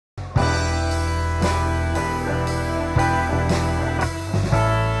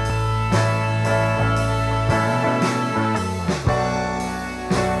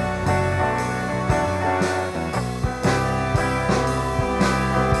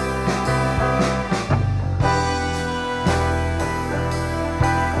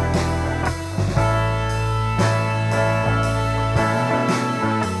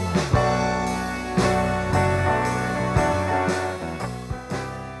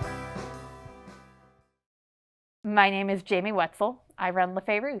My name is Jamie Wetzel. I run Le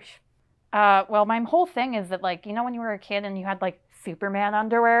Fay Rouge. Well, my whole thing is that, like, you know, when you were a kid and you had, like, Superman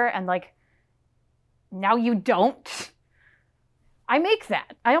underwear and, like, now you don't? I make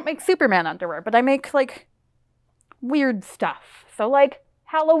that. I don't make Superman underwear, but I make, like, weird stuff. So, like,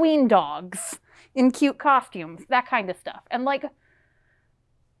 Halloween dogs in cute costumes, that kind of stuff. And, like,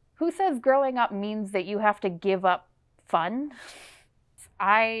 who says growing up means that you have to give up fun?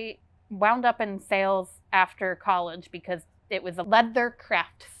 I wound up in sales after college because it was a leather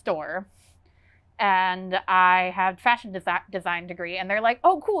craft store and I had fashion design degree, and they're like,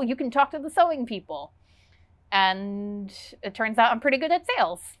 oh cool, you can talk to the sewing people. And it turns out I'm pretty good at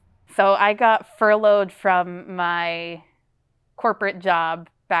sales. So I got furloughed from my corporate job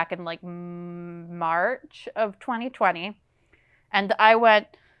back in like March of 2020. And I went,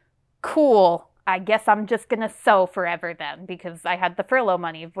 cool, I guess I'm just gonna sew forever then, because I had the furlough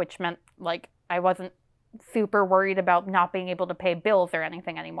money, which meant like I wasn't super worried about not being able to pay bills or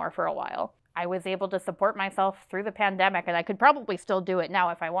anything anymore for a while. I was able to support myself through the pandemic, and I could probably still do it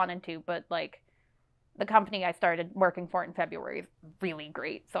now if I wanted to, but like the company I started working for in February is really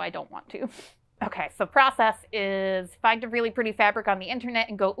great, so I don't want to. Okay, so process is find a really pretty fabric on the internet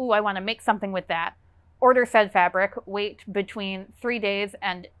and go, ooh, I want to make something with that. Order said fabric, wait between 3 days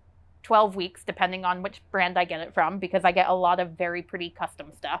and 12 weeks, depending on which brand I get it from, because I get a lot of very pretty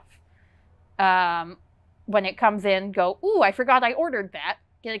custom stuff. When it comes in, go, ooh, I forgot I ordered that.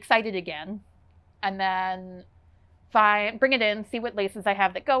 Get excited again. And then bring it in, see what laces I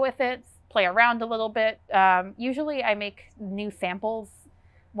have that go with it, play around a little bit. Usually I make new samples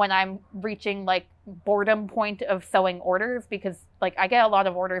when I'm reaching like boredom point of sewing orders, because like I get a lot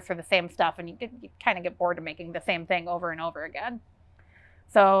of orders for the same stuff and you kind of get bored of making the same thing over and over again.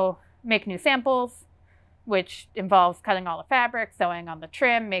 So make new samples, which involves cutting all the fabric, sewing on the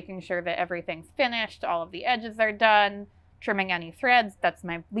trim, making sure that everything's finished, all of the edges are done, trimming any threads. That's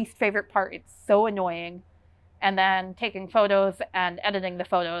my least favorite part. It's so annoying. And then taking photos and editing the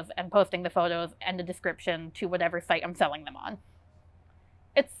photos and posting the photos and the description to whatever site I'm selling them on.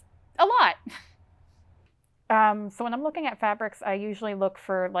 It's a lot. So when I'm looking at fabrics, I usually look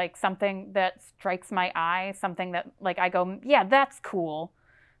for like something that strikes my eye, something that like I go, yeah, that's cool.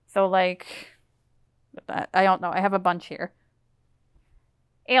 So like, I don't know, I have a bunch here.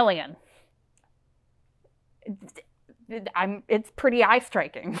 Alien. It's pretty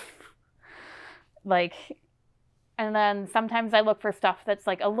eye-striking. Like, and then sometimes I look for stuff that's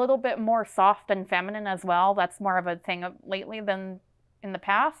like a little bit more soft and feminine as well. That's more of a thing lately than in the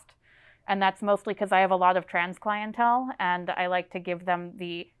past. And that's mostly because I have a lot of trans clientele and I like to give them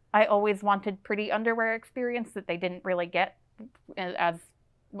the I always wanted pretty underwear experience that they didn't really get as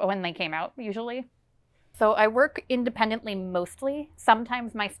when they came out usually. So I work independently mostly.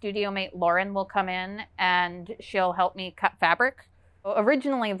 Sometimes my studio mate Lauren will come in and she'll help me cut fabric.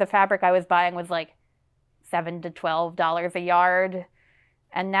 Originally the fabric I was buying was like $7 to $12 a yard,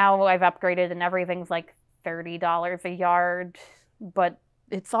 and now I've upgraded and everything's like $30 a yard, but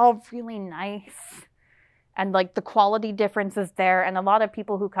it's all really nice. And like the quality difference is there, and a lot of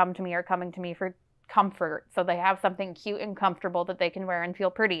people who come to me are coming to me for comfort, so they have something cute and comfortable that they can wear and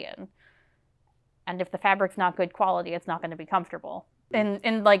feel pretty in. And if the fabric's not good quality, it's not going to be comfortable.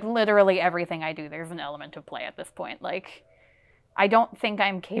 In like literally everything I do, there's an element of play at this point. Like, I don't think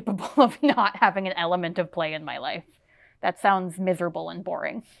I'm capable of not having an element of play in my life. That sounds miserable and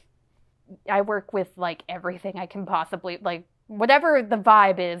boring. I work with like everything I can possibly, like whatever the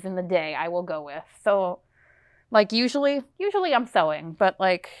vibe is in the day, I will go with. So like usually I'm sewing, but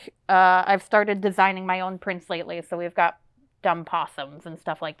like I've started designing my own prints lately. So we've got dumb possums and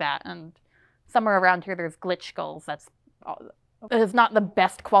stuff like that. And somewhere around here, there's glitch skulls. It's not the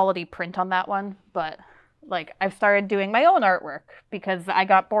best quality print on that one, but like I've started doing my own artwork because I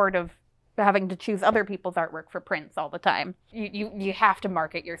got bored of having to choose other people's artwork for prints all the time. You have to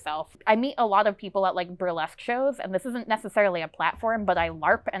market yourself. I meet a lot of people at like burlesque shows, and this isn't necessarily a platform, but I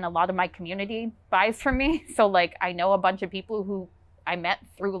LARP and a lot of my community buys from me. So like I know a bunch of people who I met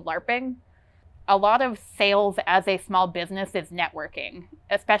through LARPing. A lot of sales as a small business is networking,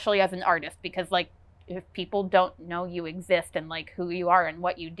 especially as an artist, because like if people don't know you exist and like who you are and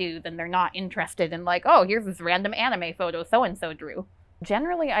what you do, then they're not interested in like, oh, here's this random anime photo so-and-so drew.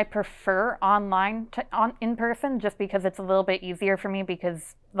 Generally, I prefer online to in person just because it's a little bit easier for me,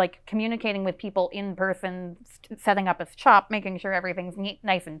 because like communicating with people in person, setting up a shop, making sure everything's neat,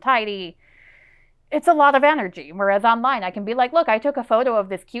 nice and tidy, it's a lot of energy. Whereas online, I can be like, look, I took a photo of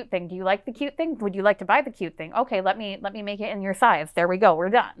this cute thing. Do you like the cute thing? Would you like to buy the cute thing? Okay, let me make it in your size. There we go, we're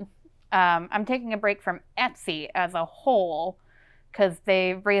done. I'm taking a break from Etsy as a whole because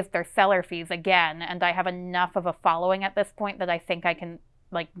they raised their seller fees again, and I have enough of a following at this point that I think I can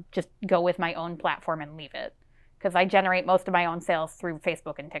like just go with my own platform and leave it, because I generate most of my own sales through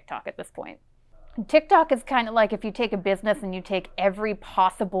Facebook and TikTok at this point. TikTok is kind of like if you take a business and you take every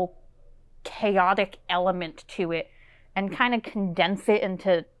possible chaotic element to it and kind of condense it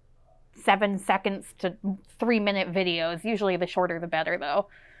into 7 seconds to 3-minute videos. Usually the shorter the better, though,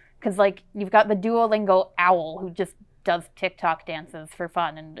 because like you've got the Duolingo owl who just does TikTok dances for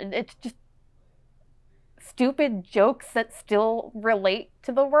fun, and it's just stupid jokes that still relate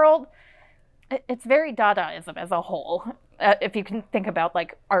to the world. It's very Dadaism as a whole, if you can think about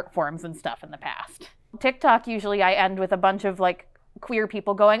like art forms and stuff in the past. TikTok, usually I end with a bunch of like queer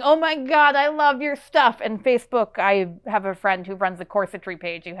people going, "Oh my God, I love your stuff." And Facebook, I have a friend who runs a corsetry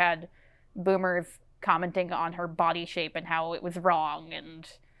page who had boomers commenting on her body shape and how it was wrong and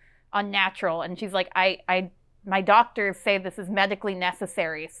unnatural. And she's like, my doctors say this is medically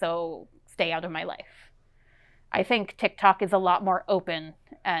necessary, so stay out of my life. I think TikTok is a lot more open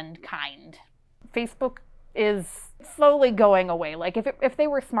and kind. Facebook is slowly going away. Like if they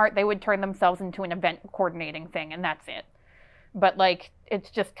were smart, they would turn themselves into an event coordinating thing, and that's it. But like, it's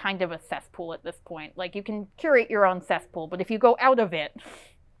just kind of a cesspool at this point. Like, you can curate your own cesspool, but if you go out of it,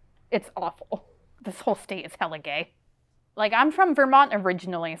 it's awful. This whole state is hella gay. Like, I'm from Vermont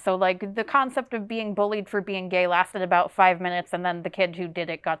originally, so like the concept of being bullied for being gay lasted about 5 minutes, and then the kid who did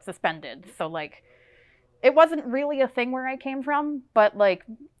it got suspended. So like, it wasn't really a thing where I came from, but like,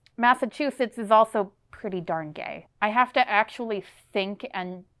 Massachusetts is also pretty darn gay. I have to actually think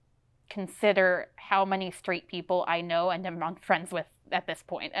and consider how many straight people I know and am friends with at this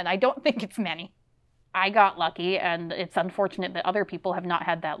point, and I don't think it's many. I got lucky, and it's unfortunate that other people have not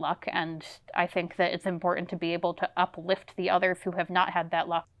had that luck, and I think that it's important to be able to uplift the others who have not had that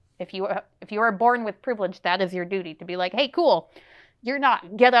luck. If you are born with privilege, that is your duty, to be like, "Hey, cool, you're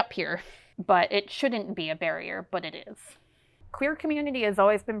not, get up here." But it shouldn't be a barrier, but it is. Queer community has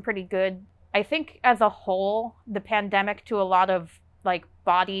always been pretty good. I think as a whole, the pandemic to a lot of like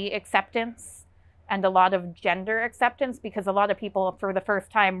body acceptance and a lot of gender acceptance, because a lot of people for the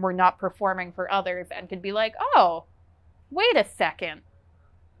first time were not performing for others and could be like, "Oh, wait a second.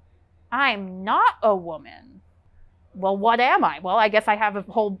 I'm not a woman. Well, what am I? Well, I guess I have a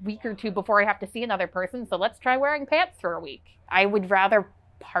whole week or two before I have to see another person, so let's try wearing pants for a week." I would rather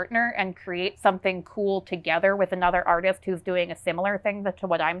partner and create something cool together with another artist who's doing a similar thing to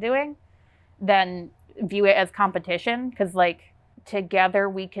what I'm doing than view it as competition, because like together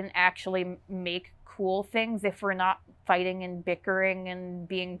we can actually make cool things if we're not fighting and bickering and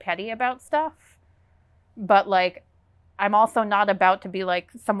being petty about stuff. But like, I'm also not about to be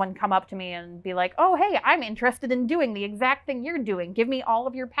like someone come up to me and be like, "Oh, hey, I'm interested in doing the exact thing you're doing. Give me all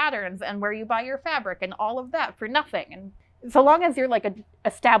of your patterns and where you buy your fabric and all of that for nothing." And so long as you're like an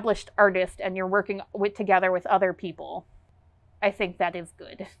established artist and you're working together with other people, I think that is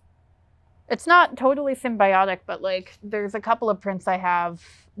good. It's not totally symbiotic, but like there's a couple of prints I have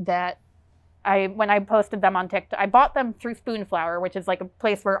that when I posted them on TikTok, I bought them through Spoonflower, which is like a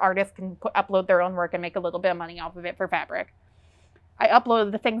place where artists can upload their own work and make a little bit of money off of it for fabric. I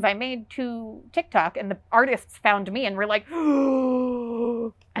uploaded the things I made to TikTok, and the artists found me and were like,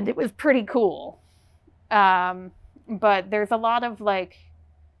 "Oh," and it was pretty cool. But there's a lot of like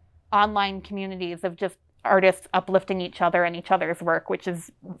online communities of just artists uplifting each other and each other's work, which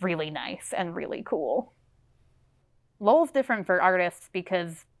is really nice and really cool. Lowell's different for artists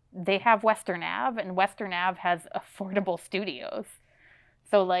because they have Western Ave, and Western Ave has affordable studios.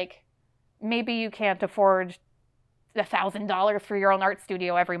 So like, maybe you can't afford $1,000 for your own art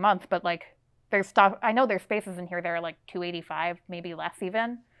studio every month, but like, there's stuff, I know there's spaces in here that are like $285, maybe less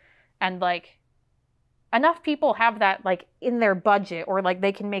even. And like, enough people have that like in their budget, or like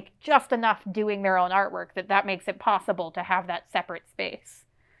they can make just enough doing their own artwork that makes it possible to have that separate space.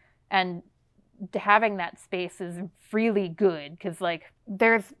 And having that space is really good, because like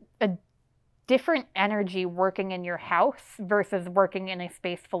there's a different energy working in your house versus working in a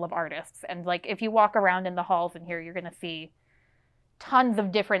space full of artists. And like, if you walk around in the halls in here, you're going to see tons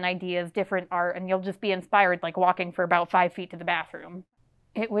of different ideas, different art, and you'll just be inspired like walking for about 5 feet to the bathroom.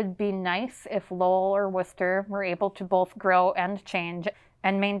 It would be nice if Lowell or Worcester were able to both grow and change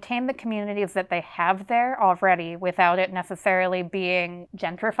and maintain the communities that they have there already without it necessarily being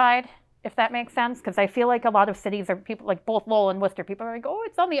gentrified, if that makes sense. Because I feel like a lot of cities are people like both Lowell and Worcester, people are like, "Oh,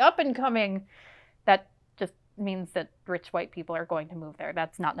 it's on the up and coming." That just means that rich white people are going to move there.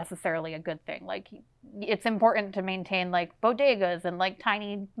 That's not necessarily a good thing. Like, it's important to maintain like bodegas and like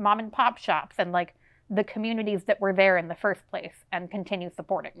tiny mom and pop shops and like the communities that were there in the first place and continue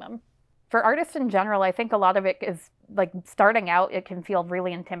supporting them. For artists in general, I think a lot of it is like starting out, it can feel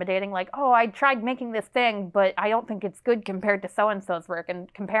really intimidating. Like, oh, I tried making this thing, but I don't think it's good compared to so-and-so's work.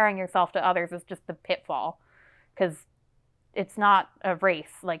 And comparing yourself to others is just the pitfall, because it's not a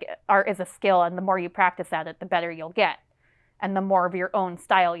race. Like, art is a skill, and the more you practice at it, the better you'll get. And the more of your own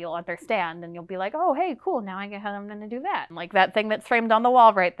style you'll understand, and you'll be like, oh, hey, cool, now I get how I'm going to do that. And like that thing that's framed on the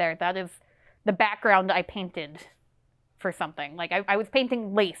wall right there, that is the background I painted for something. Like I was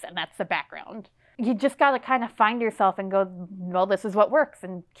painting lace, and that's the background. You just got to kind of find yourself and go, well, this is what works,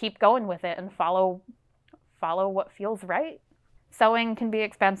 and keep going with it and follow what feels right. Sewing can be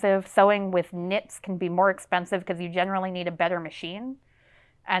expensive. Sewing with knits can be more expensive because you generally need a better machine,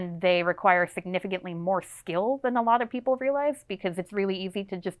 and they require significantly more skill than a lot of people realize, because it's really easy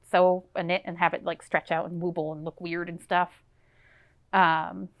to just sew a knit and have it like stretch out and wobble and look weird and stuff.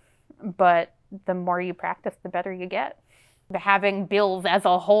 But the more you practice, the better you get. Having bills as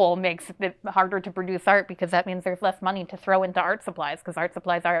a whole makes it harder to produce art, because that means there's less money to throw into art supplies, because art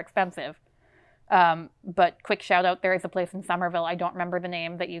supplies are expensive. But quick shout out, there is a place in Somerville, I don't remember the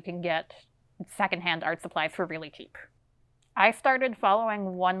name, that you can get secondhand art supplies for really cheap. I started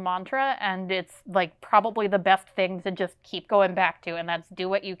following one mantra, and it's like probably the best thing to just keep going back to, and that's do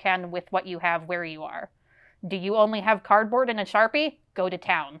what you can with what you have where you are. Do you only have cardboard and a Sharpie? Go to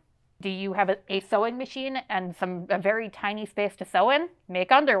town. Do you have a sewing machine and a very tiny space to sew in?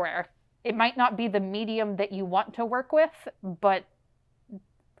 Make underwear. It might not be the medium that you want to work with, but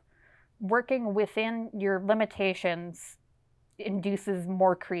working within your limitations induces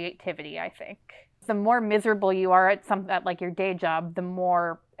more creativity, I think. The more miserable you are at like your day job, the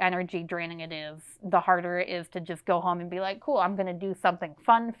more energy draining it is. The harder it is to just go home and be like, cool, I'm going to do something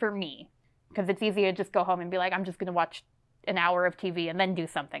fun for me. Because it's easy to just go home and be like, I'm just going to watch an hour of TV and then do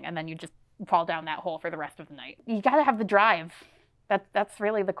something, and then you just fall down that hole for the rest of the night. You gotta have the drive. That's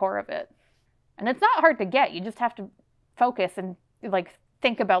really the core of it. And it's not hard to get. You just have to focus and like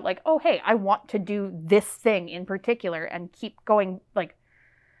think about like, oh, hey, I want to do this thing in particular, and keep going. Like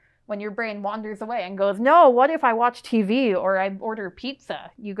when your brain wanders away and goes, no, what if I watch TV or I order pizza?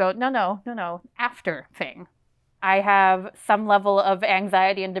 You go, no, after thing. I have some level of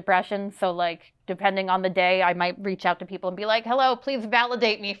anxiety and depression, so like depending on the day, I might reach out to people and be like, hello, please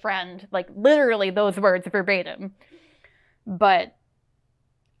validate me, friend. Like literally those words verbatim. But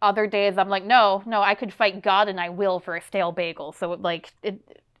other days I'm like, no, I could fight God and I will for a stale bagel. So like it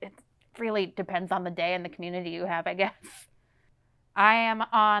really depends on the day and the community you have, I guess. I am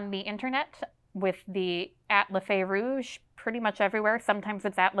on the internet with the @LaFayRouge pretty much everywhere. Sometimes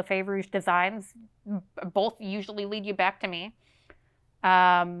it's @LaFayRouge Designs. Both usually lead you back to me.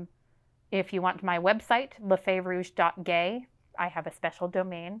 If you want my website, lafayrouge.gay, I have a special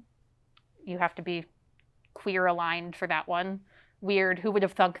domain. You have to be queer aligned for that one. Weird, who would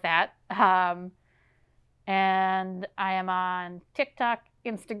have thunk that? And I am on TikTok,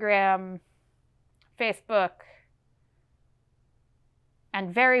 Instagram, Facebook,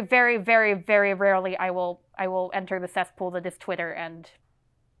 and very, very, very, very rarely I will enter the cesspool that is Twitter and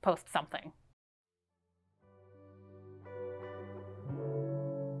post something.